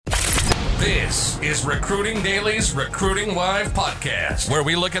This is Recruiting Daily's Recruiting Live podcast, where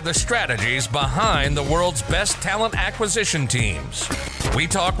we look at the strategies behind the world's best talent acquisition teams. We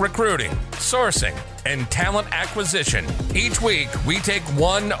talk recruiting, sourcing, and talent acquisition. Each week, we take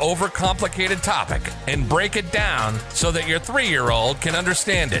one overcomplicated topic and break it down so that your 3-year-old can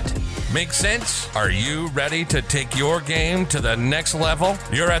understand it. Make sense? Are you ready to take your game to the next level?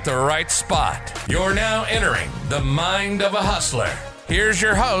 You're at the right spot. You're now entering the mind of a hustler. Here's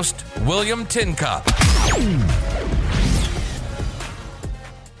your host, William Tincup.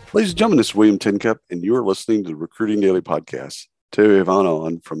 Ladies and gentlemen, this is William Tincup, and you are listening to the Recruiting Daily Podcast. Today we have Anna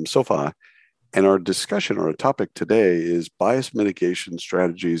on from SoFi, and our discussion or our topic today is bias mitigation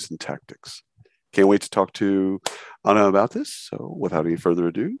strategies and tactics. Can't wait to talk to Anna about this. So without any further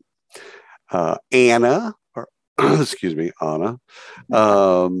ado, Anna, A,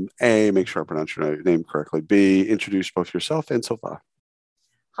 make sure I pronounce your name correctly. B, introduce both yourself and SoFi.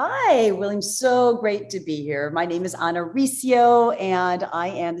 Hi, William. So great to be here. My name is Anna Riccio, and I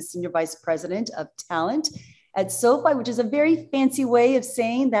am the Senior Vice President of Talent at SoFi, which is a very fancy way of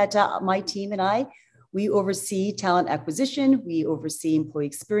saying that my team and I, we oversee talent acquisition, we oversee employee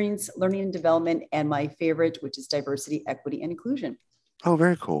experience, learning and development, and my favorite, which is diversity, equity, and inclusion. Oh,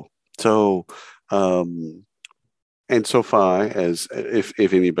 very cool. So, and SoFi, as if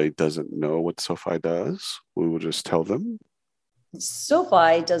anybody doesn't know what SoFi does, we will just tell them.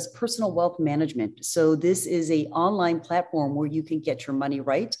 SoFi does personal wealth management. So this is an online platform where you can get your money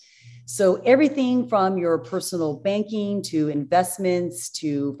right. So everything from your personal banking to investments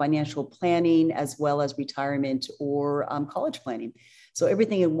to financial planning, as well as retirement or college planning. So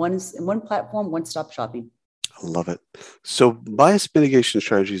everything in one platform, one-stop shopping. I love it. So bias mitigation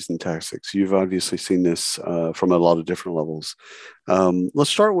strategies and tactics. You've obviously seen this from a lot of different levels. Let's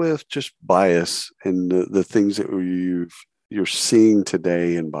start with just bias and the things that you're seeing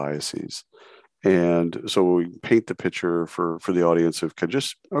today in biases. And so we paint the picture for the audience of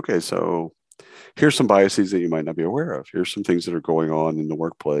so here's some biases that you might not be aware of. Here's some things that are going on in the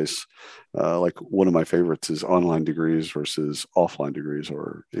workplace. Like one of my favorites is online degrees versus offline degrees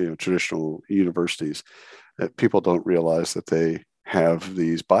or traditional universities. People don't realize that they have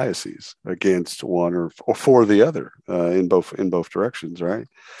these biases against one or for the other in both directions, right?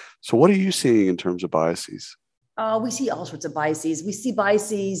 So what are you seeing in terms of biases? We see all sorts of biases. We see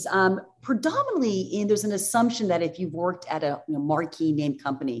biases predominantly there's an assumption that if you've worked at a marquee name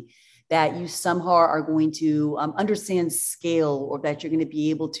company, that you somehow are going to understand scale, or that you're going to be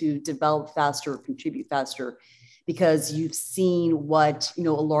able to develop faster or contribute faster because you've seen what, a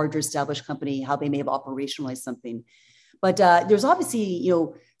larger established company, how they may have operationalized something. But there's obviously,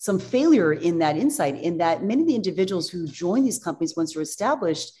 some failure in that insight, in that many of the individuals who join these companies once they're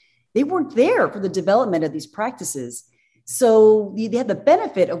established, they weren't there for the development of these practices. So they have the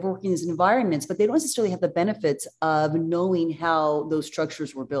benefit of working in these environments, but they don't necessarily have the benefits of knowing how those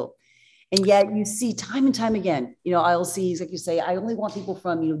structures were built. And yet you see time and time again, ILCs, like you say, I only want people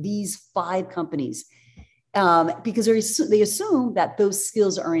from, these 5 companies because they assume that those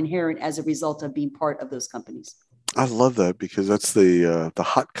skills are inherent as a result of being part of those companies. I love that because that's the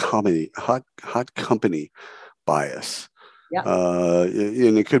hot company bias. Yeah.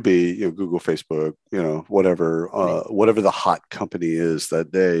 And it could be Google, Facebook, whatever, whatever the hot company is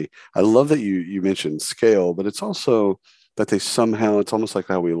that day. I love that you mentioned scale, but it's also that they somehow, it's almost like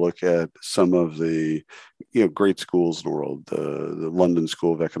how we look at some of the great schools in the world, the London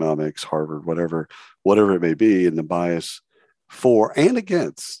School of Economics, Harvard, whatever it may be, and the bias for and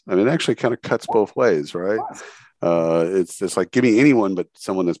against. I mean, it actually kind of cuts both ways, right? It's like, give me anyone but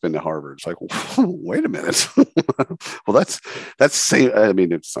someone that's been to Harvard. It's like, wait a minute. Well, that's same. I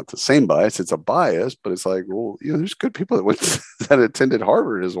mean, it's not the same bias. It's a bias, but it's like, well, there's good people that attended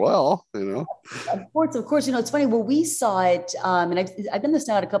Harvard as well. Of course. It's funny. Well, we saw it, and I've done this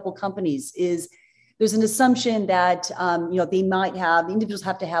now at a couple of companies. Is there's an assumption that the individuals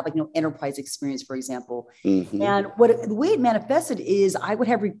have to have enterprise experience, for example. Mm-hmm. And the way it manifested is I would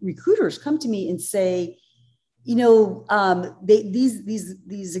have recruiters come to me and say, these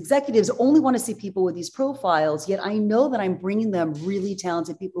executives only want to see people with these profiles, yet I know that I'm bringing them really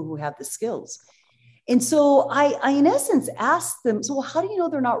talented people who have the skills. And so I in essence asked them, so how do you know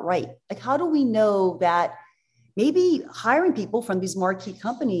they're not right? Like, how do we know that maybe hiring people from these marquee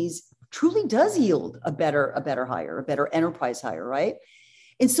companies truly does yield a better hire, a better enterprise hire, right?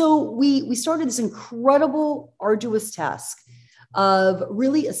 And so we started this incredible, arduous task of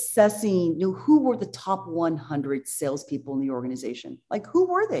really assessing, who were the top 100 salespeople in the organization? Like, who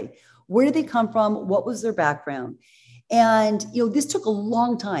were they? Where did they come from? What was their background? And, this took a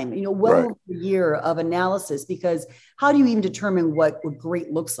long time, well over a year of analysis, because how do you even determine what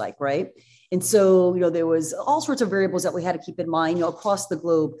great looks like, right? And so, there was all sorts of variables that we had to keep in mind, across the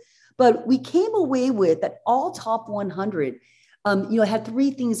globe. But we came away with that all top 100, had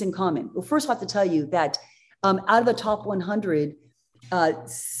three things in common. Well, first, I have to tell you that out of the top 100,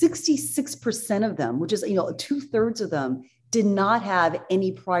 66% of them, which is, 2/3 of them, did not have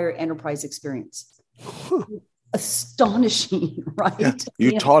any prior enterprise experience. Astonishing, right? Yeah.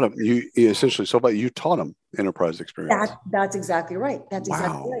 You taught them. You essentially, you taught them enterprise experience. That's exactly right. That's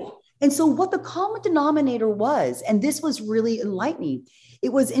exactly right. And so what the common denominator was, and this was really enlightening,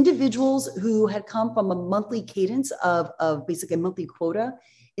 it was individuals who had come from a monthly cadence of basically a monthly quota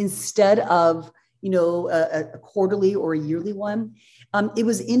instead of, a quarterly or a yearly one. It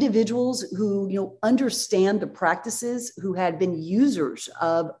was individuals who, understand the practices, who had been users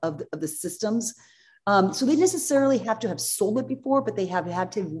of the systems. So they necessarily have to have sold it before, but they have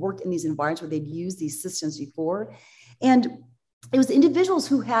had to work in these environments where they've used these systems before. And it was individuals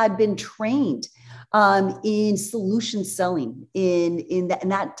who had been trained in solution selling, in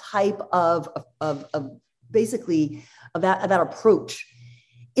that type of basically of that approach.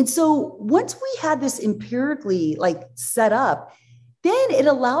 And so once we had this empirically set up, then it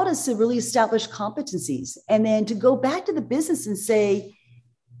allowed us to really establish competencies, and then to go back to the business and say,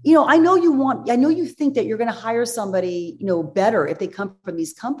 I know you think that you're going to hire somebody, better if they come from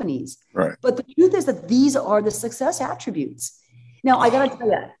these companies. Right. But the truth is that these are the success attributes. Now, I got to tell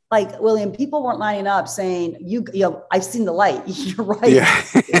you, William, people weren't lining up saying, I've seen the light. You're right. Yeah.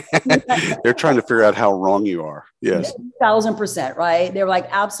 They're trying to figure out how wrong you are. Yes. 1,000%, right? They were like,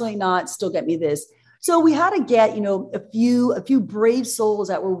 absolutely not. Still get me this. So we had to get, a few brave souls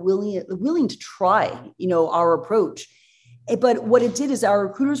that were willing to try, our approach. But what it did is our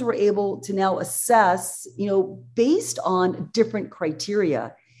recruiters were able to now assess, based on different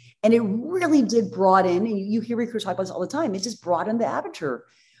criteria. And it really did broaden, and you hear recruiters talk about this all the time, it just broadened the aperture.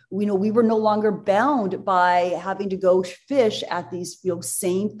 We were no longer bound by having to go fish at these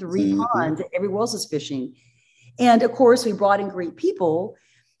same three ponds that everyone else is fishing. And of course, we brought in great people.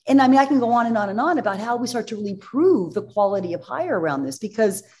 And I mean, I can go on and on and on about how we start to really prove the quality of hire around this,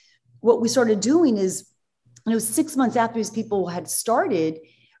 because what we started doing is, 6 months after these people had started,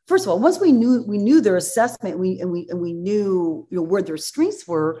 first of all, once we knew their assessment, we knew where their strengths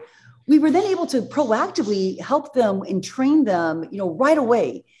were, we were then able to proactively help them and train them, right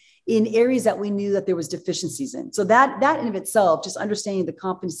away in areas that we knew that there was deficiencies in. So that in of itself, just understanding the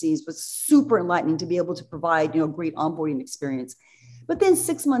competencies, was super enlightening to be able to provide, great onboarding experience. But then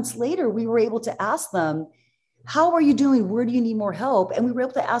 6 months later, we were able to ask them, how are you doing? Where do you need more help? And we were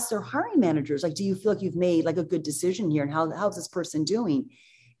able to ask their hiring managers, do you feel like you've made a good decision here? And how's this person doing?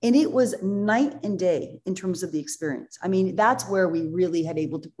 And it was night and day in terms of the experience. I mean, that's where we really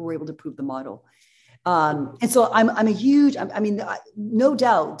were able to prove the model. And so I'm a huge, no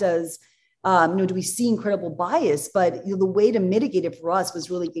doubt do we see incredible bias, but the way to mitigate it for us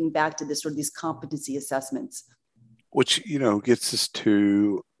was really getting back to these competency assessments. Which, gets us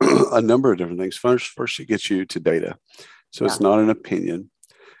to a number of different things. First, it gets you to data. So it's not an opinion.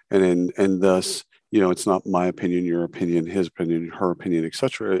 And thus, it's not my opinion, your opinion, his opinion, her opinion, et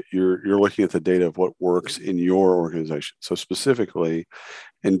cetera. You're looking at the data of what works in your organization. So specifically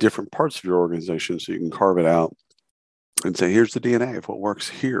in different parts of your organization, so you can carve it out and say, here's the DNA of what works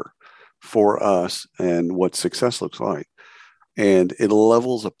here for us and what success looks like. And it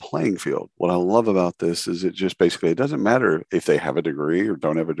levels a playing field. What I love about this is it just basically, it doesn't matter if they have a degree or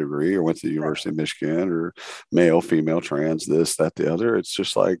don't have a degree or went to the University of Michigan or male, female, trans, this, that, the other. It's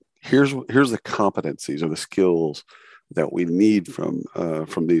just here's the competencies or the skills that we need from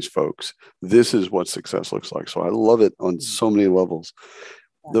these folks. This is what success looks like. So I love it on so many levels.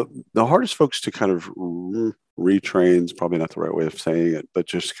 The hardest folks to kind of retrain is probably not the right way of saying it, but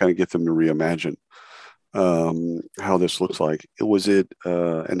just kind of get them to reimagine how this looks like.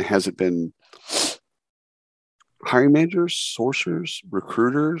 And has it been hiring managers, sourcers,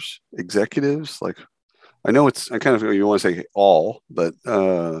 recruiters, executives? I know you want to say all, but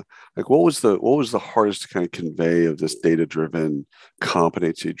what was the hardest to kind of convey of this data-driven,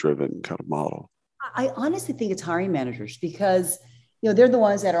 competency-driven kind of model? I honestly think it's hiring managers, because they're the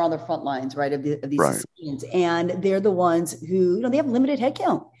ones that are on the front lines, right, of these decisions, and they're the ones who they have limited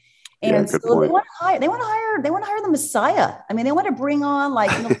headcount. And so they want to hire the Messiah. I mean, they want to bring on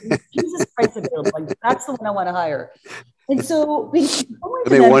Jesus Christ available. That's the one I want to hire. And so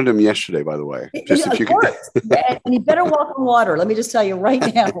they wanted him yesterday, by the way. And he better walk on water. Let me just tell you right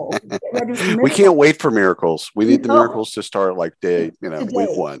now. We can't wait for miracles. We need the miracles to start week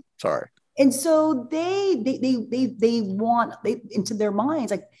 1. Sorry. And so they want into their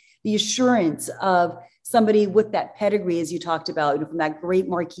minds like the assurance of somebody with that pedigree, as you talked about, from that great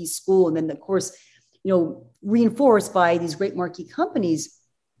marquee school, and then of course, reinforced by these great marquee companies.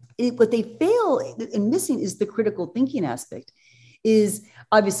 What they fail in missing is the critical thinking aspect. Is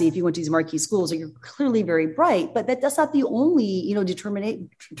obviously, if you went to these marquee schools, you're clearly very bright, but that's not the only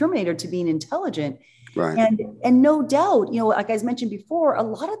determinator to being intelligent. Right. And no doubt, like I mentioned before, a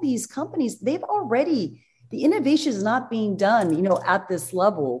lot of these companies, the innovation is not being done, at this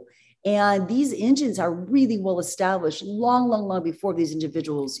level. And these engines are really well established long before these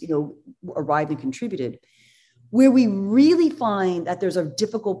individuals, arrived and contributed. Where we really find that there's a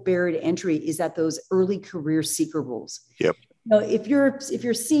difficult barrier to entry is at those early career seeker roles. Yep. If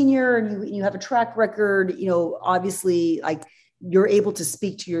you're senior and you have a track record, obviously, like, you're able to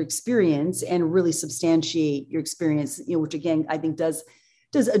speak to your experience and really substantiate your experience, which again, I think does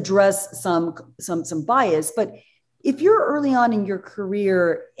address some bias. But if you're early on in your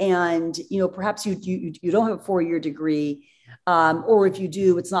career and, perhaps you don't have a 4-year degree, or if you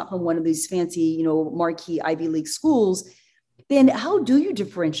do, it's not from one of these fancy, marquee Ivy League schools, then how do you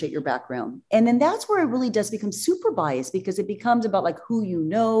differentiate your background? And then that's where it really does become super biased, because it becomes about like who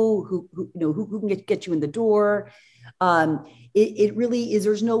who can get you in the door. It really is,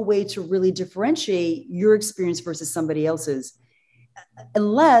 there's no way to really differentiate your experience versus somebody else's,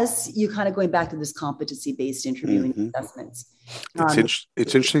 unless you're kind of going back to this competency-based interviewing assessments.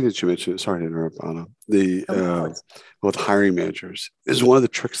 It's interesting that you mentioned, sorry to interrupt, Anna, with hiring managers is one of the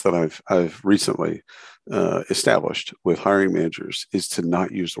tricks that I've recently established with hiring managers is to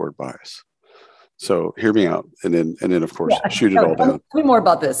not use the word bias. So hear me out, and then of course shoot it all down. Tell me more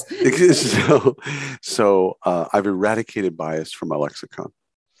about this. So I've eradicated bias from my lexicon.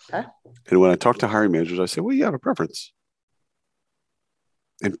 Okay. And when I talk to hiring managers, I say, well, you have a preference.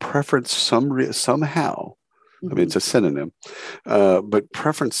 And preference somehow, I mean, it's a synonym, but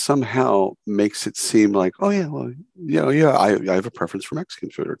preference somehow makes it seem like, oh yeah, well, I have a preference for Mexican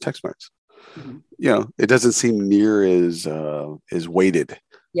food or Tex-Mex. It doesn't seem near as weighted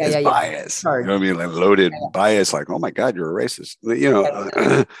as bias. You know what I mean? Like loaded bias, like, oh my God, you're a racist.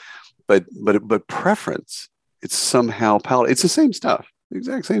 But preference, it's somehow palatable. It's the same stuff, the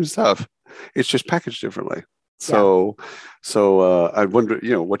exact same stuff. It's just packaged differently. So I wonder,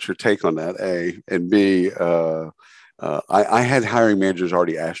 what's your take on that, A, and B, I had hiring managers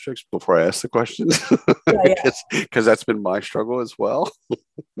already asterisk before I asked the question, because that's been my struggle as well.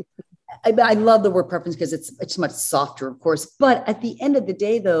 I love the word preference because it's much softer, of course. But at the end of the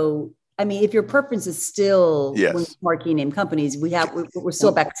day, though, I mean, if your preference is still marquee name companies, we're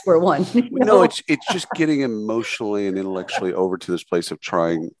still back to square one. No, it's just getting emotionally and intellectually over to this place of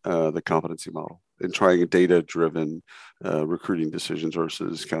trying the competency model and trying a data-driven recruiting decisions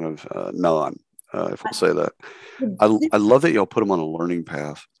versus kind of if we'll say that. I love that y'all put them on a learning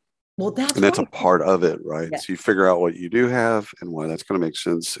path. Well, that's a part of it, right? Yeah. So you figure out what you do have and why that's going to make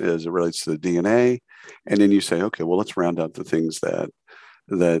sense as it relates to the DNA. And then you say, okay, well, let's round out the things that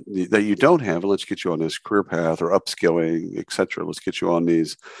you don't have, and let's get you on this career path or upskilling, et cetera. Let's get you on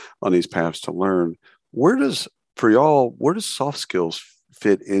these paths to learn. Where does soft skills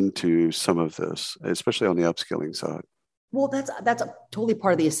fit into some of this, especially on the upskilling side? Well, that's totally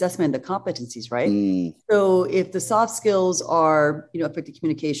part of the assessment and the competencies, right? So if the soft skills are, effective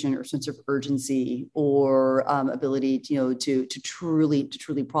communication or sense of urgency or ability, to truly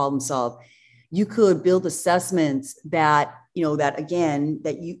problem solve, you could build assessments that you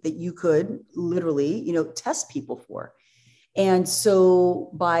could literally, test people for. And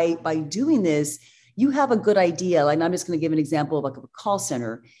so by doing this, you have a good idea. Like, I'm just going to give an example of like a call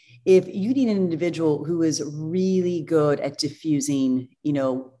center. If you need an individual who is really good at diffusing,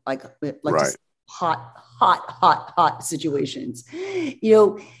 like just hot situations, then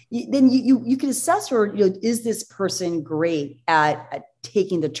you can assess her, is this person great at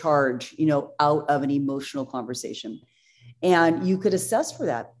taking the charge, out of an emotional conversation? And you could assess for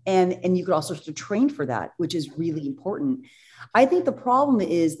that. And you could also train for that, which is really important. I think the problem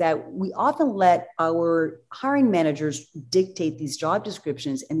is that we often let our hiring managers dictate these job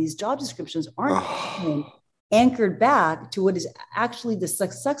descriptions, and these job descriptions aren't anchored back to what is actually the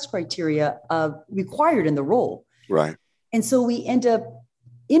success criteria required in the role. Right. And so we end up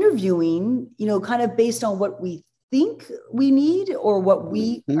interviewing, kind of based on what we think we need or what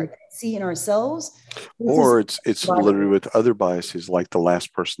we see in ourselves. Or it's literally with other biases, like the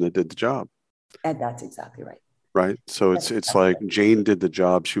last person that did the job. And that's exactly right. Right. So it's like Jane did the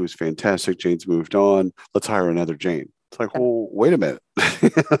job. She was fantastic. Jane's moved on. Let's hire another Jane. It's like, well, wait a minute.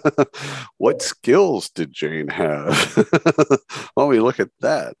 What skills did Jane have? Well, we look at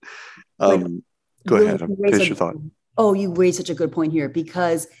that. Go really, ahead. Finish your thought. Oh, you raised such a good point here,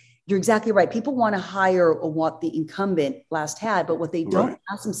 because you're exactly right. People want to hire what the incumbent last had, but what they don't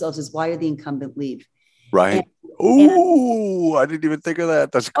ask themselves is, why did the incumbent leave? Right. Oh, I didn't even think of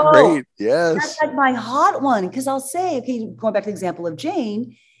that. That's great. Yes. That's like my hot one. Because I'll say, okay, going back to the example of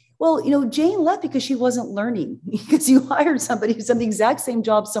Jane, well, Jane left because she wasn't learning, because you hired somebody who's done the exact same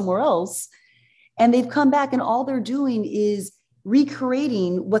job somewhere else, and they've come back and all they're doing is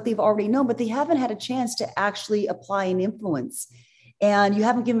recreating what they've already known, but they haven't had a chance to actually apply and influence. And you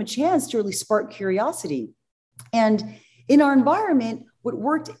haven't given them a chance to really spark curiosity. And in our environment, what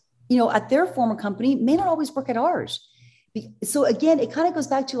worked, at their former company may not always work at ours. So again, it kind of goes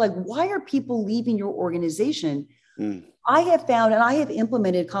back to like, why are people leaving your organization? I have found, and I have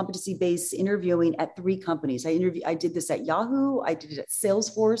implemented competency-based interviewing at 3 companies. I did this at Yahoo. I did it at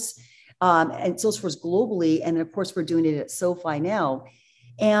Salesforce, and Salesforce globally. And then of course, we're doing it at SoFi now.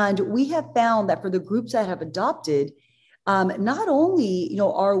 And we have found that for the groups that have adopted, not only,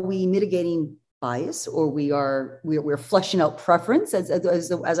 are we mitigating bias, or we're fleshing out preference,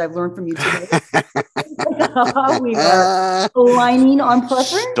 as I've learned from you today. We are aligning on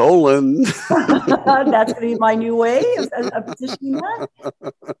preference. Stolen. That's going to be my new way of positioning that.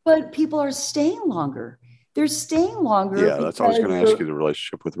 But people are staying longer. They're staying longer. Yeah, that's what I was going to ask you, the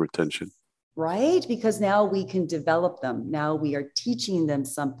relationship with retention. Right? Because now we can develop them. Now we are teaching them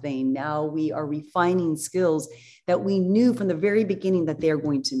something. Now we are refining skills that we knew from the very beginning that they're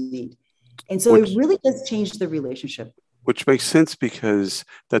going to need. And so it really does change the relationship. Which makes sense, because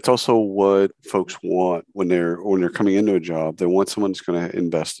that's also what folks want when they're coming into a job. They want someone that's going to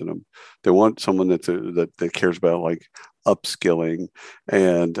invest in them. They want someone that cares about like upskilling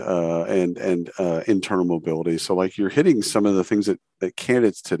and internal mobility. So like you're hitting some of the things that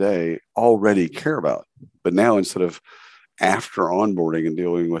candidates today already care about. But now, instead of after onboarding and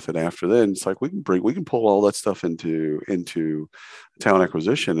dealing with it after then, it's like we can pull all that stuff into talent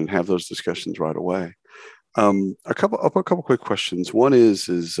acquisition and have those discussions right away. A couple quick questions. One is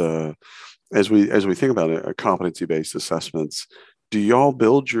as we think about it, competency-based assessments, do y'all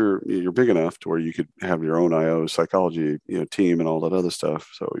build you're big enough to where you could have your own IO psychology, team and all that other stuff.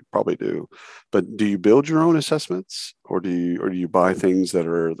 So we probably do, but do you build your own assessments, or do you buy things that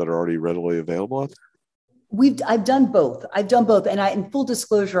are already readily available out there? I've done both. And in full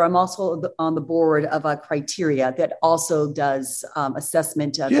disclosure, I'm also on the board of a criteria that also does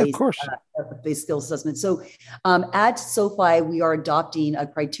assessment. Of course. Based skills assessment. So at SoFi, we are adopting a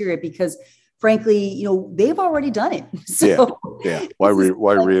criteria because, frankly, they've already done it. So yeah. Why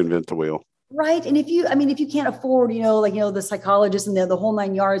reinvent the wheel? Right. And if you can't afford, the psychologist and the whole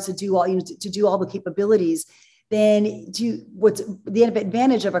 9 yards to do all, to do all the capabilities, then what's the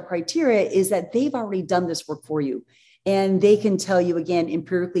advantage of a criteria is that they've already done this work for you. And they can tell you, again,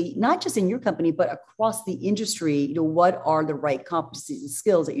 empirically, not just in your company, but across the industry, what are the right competencies and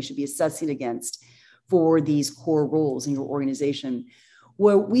skills that you should be assessing against for these core roles in your organization.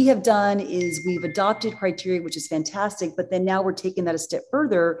 What we have done is we've adopted criteria, which is fantastic, but then now we're taking that a step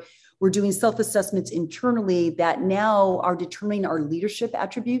further. We're doing self-assessments internally that now are determining our leadership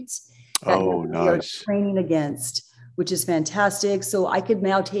attributes that we are training against, which is fantastic. So I could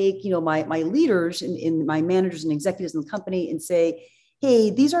now take, my leaders and my managers and executives in the company and say,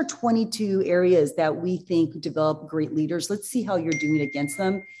 hey, these are 22 areas that we think develop great leaders. Let's see how you're doing against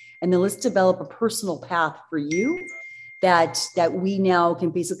them. And then let's develop a personal path for you that we now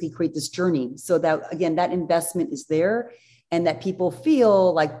can basically create this journey so that, again, that investment is there and that people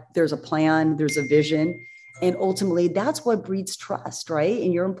feel like there's a plan, there's a vision. And ultimately, that's what breeds trust, right?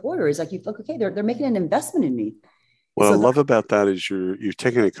 In your employer is like, you feel, okay, they're making an investment in me. What I love about that is you're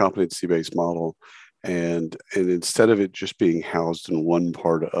taking a competency-based model, and instead of it just being housed in one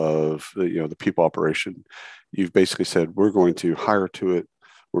part of the people operation, you've basically said, we're going to hire to it,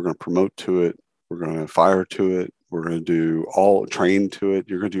 we're going to promote to it, we're going to fire to it, we're going to do all train to it.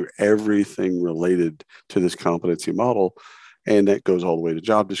 You're going to do everything related to this competency model. And that goes all the way to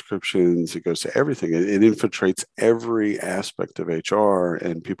job descriptions. It goes to everything. It infiltrates every aspect of HR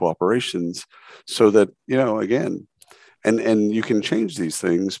and people operations so that, again, and you can change these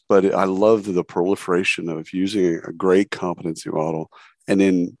things, but I love the proliferation of using a great competency model, and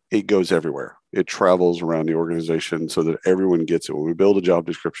then it goes everywhere. It travels around the organization so that everyone gets it. When we build a job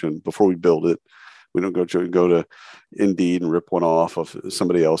description, before we build it, we don't go to Indeed and rip one off of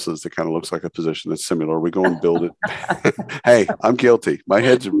somebody else's that kind of looks like a position that's similar. We go and build it. Hey, I'm guilty. My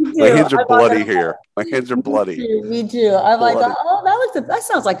hands are bloody here. My hands are bloody. Me too. I'm bloody. Like, oh, that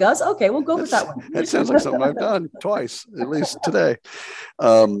sounds like us. Okay, we'll go with that one. That sounds like something I've done twice, at least today.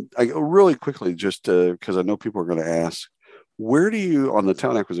 Really quickly, just because I know people are going to ask, where do you, on the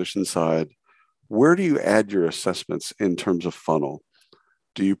talent acquisition side, where do you add your assessments in terms of funnel?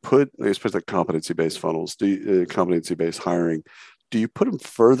 Do you put, especially competency-based funnels, competency-based hiring, do you put them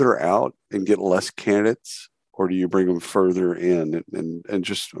further out and get less candidates, or do you bring them further in? And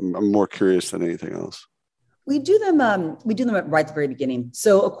just, I'm more curious than anything else. We do them right at the very beginning.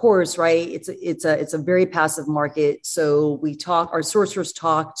 So of course, right, it's a very passive market. So our sourcers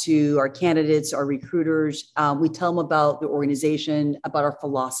talk to our candidates, our recruiters. We tell them about the organization, about our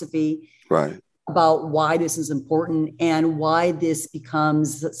philosophy, right, about why this is important and why this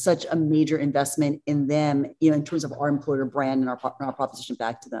becomes such a major investment in them, in terms of our employer brand and our proposition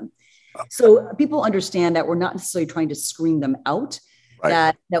back to them. So people understand that we're not necessarily trying to screen them out.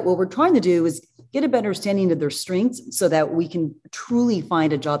 Right. That what we're trying to do is get a better understanding of their strengths so that we can truly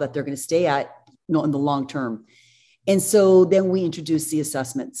find a job that they're going to stay at, in the long term. And so then we introduce the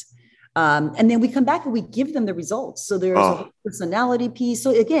assessments. And then we come back and we give them the results. So there's a personality piece. So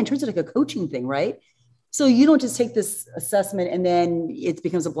again, it turns out like a coaching thing, right? So you don't just take this assessment and then it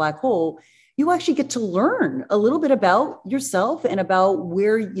becomes a black hole. You actually get to learn a little bit about yourself and about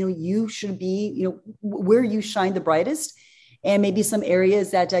where you should be, where you shine the brightest, and maybe some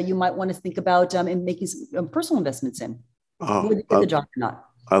areas that you might want to think about and making some personal investments in, whether you get the job or not.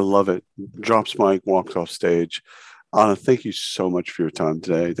 I love it. Drops mic, walks off stage. Anna, thank you so much for your time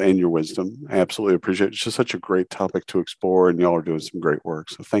today and your wisdom. I absolutely appreciate it. It's just such a great topic to explore, and y'all are doing some great work.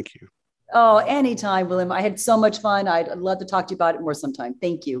 So thank you. Oh, anytime, William. I had so much fun. I'd love to talk to you about it more sometime.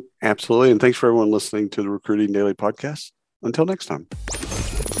 Thank you. Absolutely. And thanks for everyone listening to the Recruiting Daily podcast. Until next time.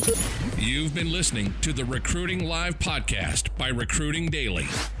 You've been listening to the Recruiting Live podcast by Recruiting Daily.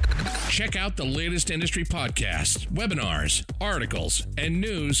 Check out the latest industry podcasts, webinars, articles, and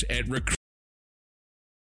news at